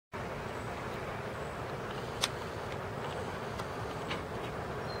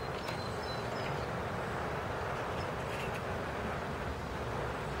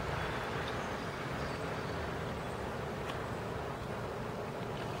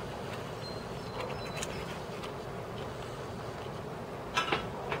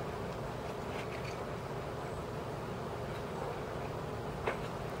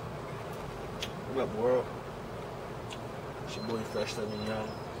F.Resh living young.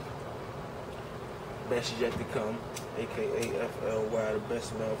 Best is yet to come, aka F.L.Y, the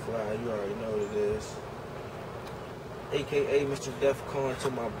best male fly. You already know what it is. AKA Mr. Defcon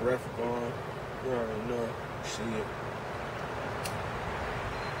till my breath gone. You already know. See it.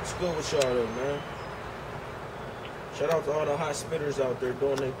 What's good with y'all though, man? Shout out to all the hot spitters out there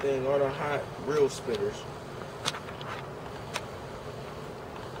doing their thing. All the hot, real spitters.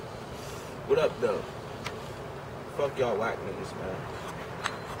 What up, though? Fuck y'all whack niggas, man.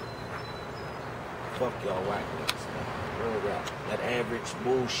 Fuck y'all whack niggas, man. Real rap. That average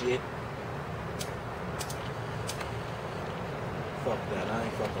bullshit. Fuck that. I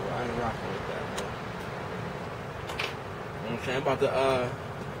ain't rocking with that, man. You know what I'm saying? I'm about to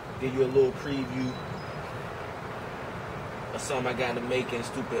give you a little preview of something I got to make in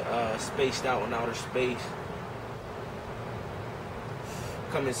stupid Spaced Out in Outer Space.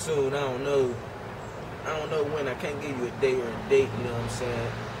 Coming soon. I don't know when. I can't give you a day or a date, you know what I'm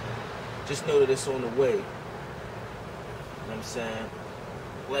saying? Just know that it's on the way. You know what I'm saying?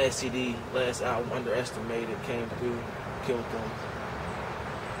 Last CD, last album, Underestimated, came through, killed them.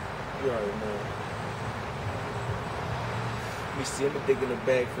 You already know. Let me see, I'm gonna dig in the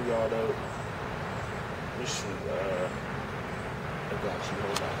bag for y'all though. Let me see, I got you,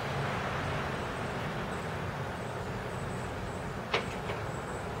 hold on.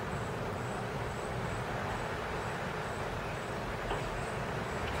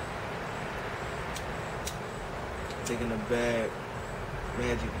 Taking the bag,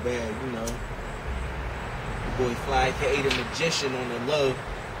 magic bag, you know. Your boy Fly, aka the Magician on the low.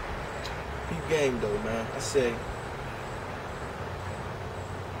 Peep game though, man. I say.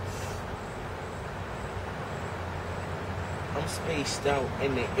 I'm spaced out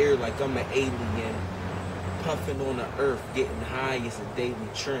in the air like I'm an alien. Puffing on the earth, getting high is a daily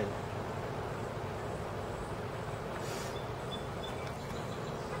trend.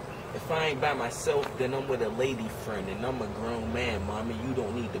 If I ain't by myself, then I'm with a lady friend. And I'm a grown man, mommy, you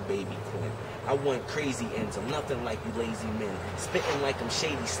don't need the baby queen. I want crazy ends, I'm nothing like you lazy men. Spitting like I'm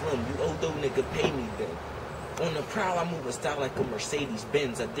Shady Slim, you old nigga pay me then. On the prowl, I move a style like a Mercedes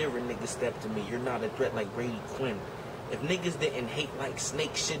Benz. I dare a nigga step to me, you're not a threat like Brady Quinn. If niggas didn't hate like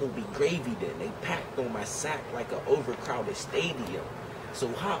snakes, shit'll be gravy then. They packed on my sack like an overcrowded stadium. So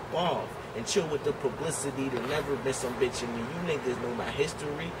hop off and chill with the publicity. There'll never been some bitch in me. You niggas know my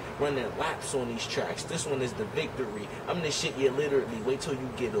history. Running laps on these tracks. This one is the victory. I'm the shit you literally. Wait till you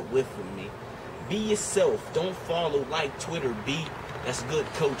get a whiff of me. Be yourself. Don't follow like Twitter B. That's good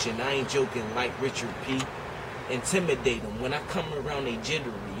coaching. I ain't joking like Richard P. Intimidate them. When I come around they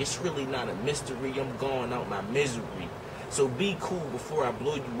jittery. It's really not a mystery. I'm going out my misery. So be cool before I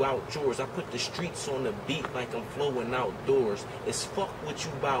blow you out yours. I put the streets on the beat like I'm flowing outdoors. It's fuck what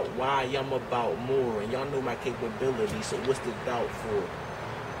you about, why I'm about more. And y'all know my capability, so what's the doubt for?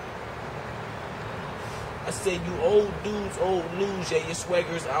 I said you old dudes, old news, yeah, your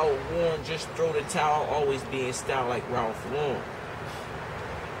swagger's outworn. Just throw the towel, always be in style like Ralph Lauren.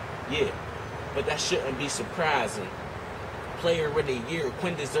 Yeah, but that shouldn't be surprising. Player of the year,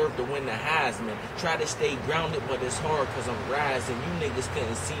 Quinn deserved to win the Heisman. Try to stay grounded, but it's hard cause I'm rising. You niggas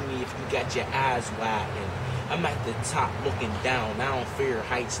couldn't see me if you got your eyes wide. And I'm at the top looking down. I don't fear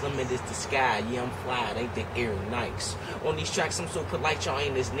heights, limit is the sky. Yeah, I'm fly, ain't the air nice. On these tracks, I'm so polite, y'all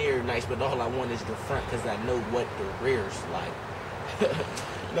ain't as near nice. But all I want is the front cause I know what the rear's like. You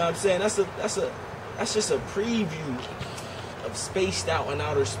know what I'm saying? That's just a preview of Spaced Out in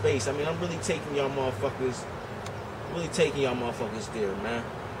Outer Space. I mean, I'm really taking y'all motherfuckers there, man.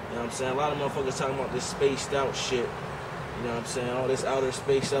 You know what I'm saying? A lot of motherfuckers talking about this spaced out shit. You know what I'm saying? All this outer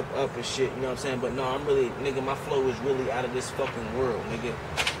space up and shit. You know what I'm saying? But no, I'm really, nigga, my flow is really out of this fucking world, nigga.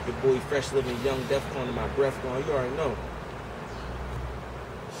 Your boy F.Resh living young, Defcon to my breath gone. You already know.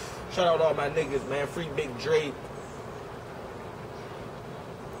 Shout out to all my niggas, man. Free Big Dre.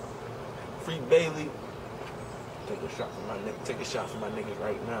 Free Bailey. Take a shot for my niggas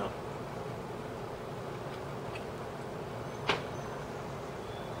right now.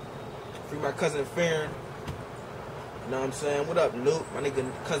 Free my cousin Farron. You know what I'm saying? What up, Noop? My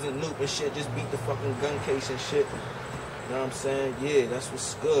nigga cousin Noop and shit just beat the fucking gun case and shit. You know what I'm saying? Yeah, that's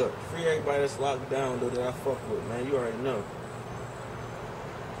what's good. Free everybody that's locked down, though, that I fuck with, man. You already know.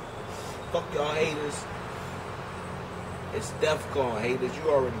 Fuck y'all haters. It's Defcon, haters. You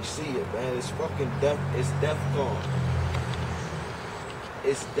already see it, man. It's fucking it's Defcon.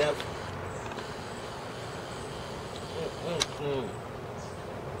 It's Def.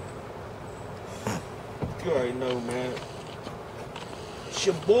 You already know, man. It's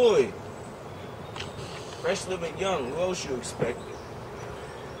your boy. F.Resh living young. Who else you expected?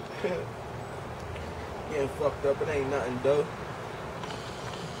 Getting fucked up. It ain't nothing, though.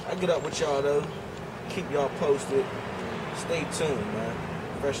 I get up with y'all though. Keep y'all posted. Stay tuned, man.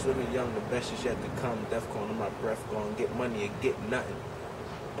 Fresh living young, the best is yet to come. Death calling my breath, gonna get money or get nothing.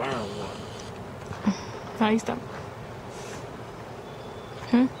 Burn one. Ahí está.